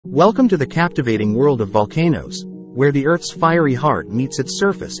Welcome to the captivating world of volcanoes, where the Earth's fiery heart meets its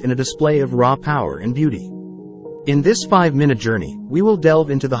surface in a display of raw power and beauty. In this 5-minute journey, we will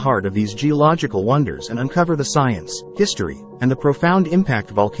delve into the heart of these geological wonders and uncover the science, history, and the profound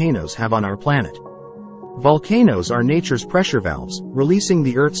impact volcanoes have on our planet. Volcanoes are nature's pressure valves, releasing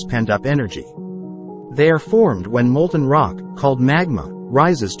the Earth's pent-up energy. They are formed when molten rock, called magma,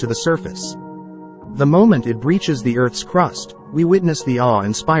 rises to the surface. The moment it breaches the Earth's crust, we witness the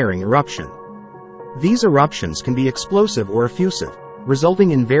awe-inspiring eruption. These eruptions can be explosive or effusive,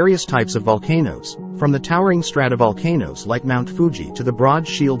 resulting in various types of volcanoes, from the towering stratovolcanoes like Mount Fuji to the broad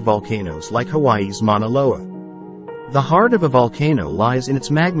shield volcanoes like Hawaii's Mauna Loa. The heart of a volcano lies in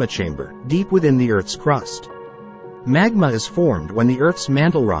its magma chamber, deep within the Earth's crust. Magma is formed when the Earth's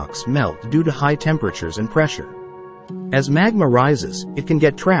mantle rocks melt due to high temperatures and pressure. As magma rises, it can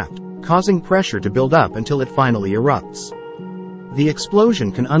get trapped, causing pressure to build up until it finally erupts. The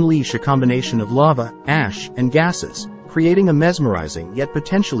explosion can unleash a combination of lava, ash, and gases, creating a mesmerizing yet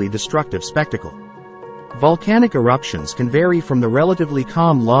potentially destructive spectacle. Volcanic eruptions can vary from the relatively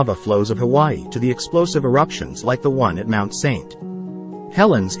calm lava flows of Hawaii to the explosive eruptions like the one at Mount St.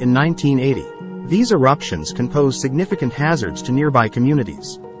 Helens in 1980. These eruptions can pose significant hazards to nearby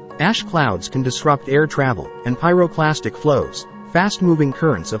communities. Ash clouds can disrupt air travel, and pyroclastic flows, fast-moving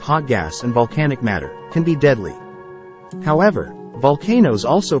currents of hot gas and volcanic matter, can be deadly. However, volcanoes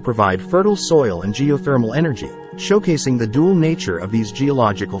also provide fertile soil and geothermal energy, showcasing the dual nature of these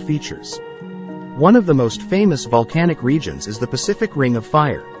geological features. One of the most famous volcanic regions is the Pacific Ring of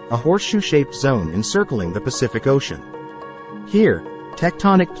Fire, a horseshoe-shaped zone encircling the Pacific Ocean. Here,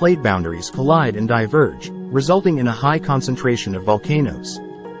 tectonic plate boundaries collide and diverge, resulting in a high concentration of volcanoes.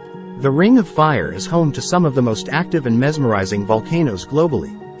 The Ring of Fire is home to some of the most active and mesmerizing volcanoes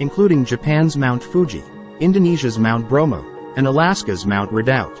globally, including Japan's Mount Fuji, Indonesia's Mount Bromo, and Alaska's Mount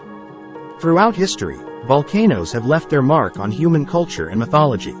Redoubt. Throughout history, volcanoes have left their mark on human culture and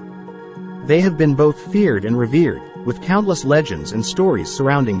mythology. They have been both feared and revered, with countless legends and stories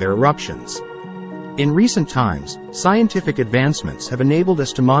surrounding their eruptions. In recent times, scientific advancements have enabled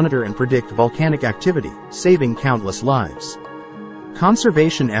us to monitor and predict volcanic activity, saving countless lives.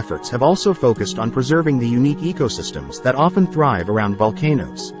 Conservation efforts have also focused on preserving the unique ecosystems that often thrive around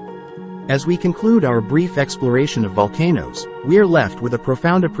volcanoes. As we conclude our brief exploration of volcanoes, we are left with a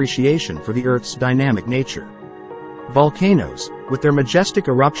profound appreciation for the Earth's dynamic nature. Volcanoes, with their majestic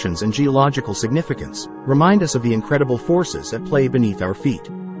eruptions and geological significance, remind us of the incredible forces at play beneath our feet.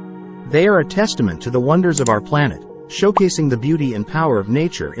 They are a testament to the wonders of our planet, showcasing the beauty and power of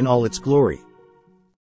nature in all its glory.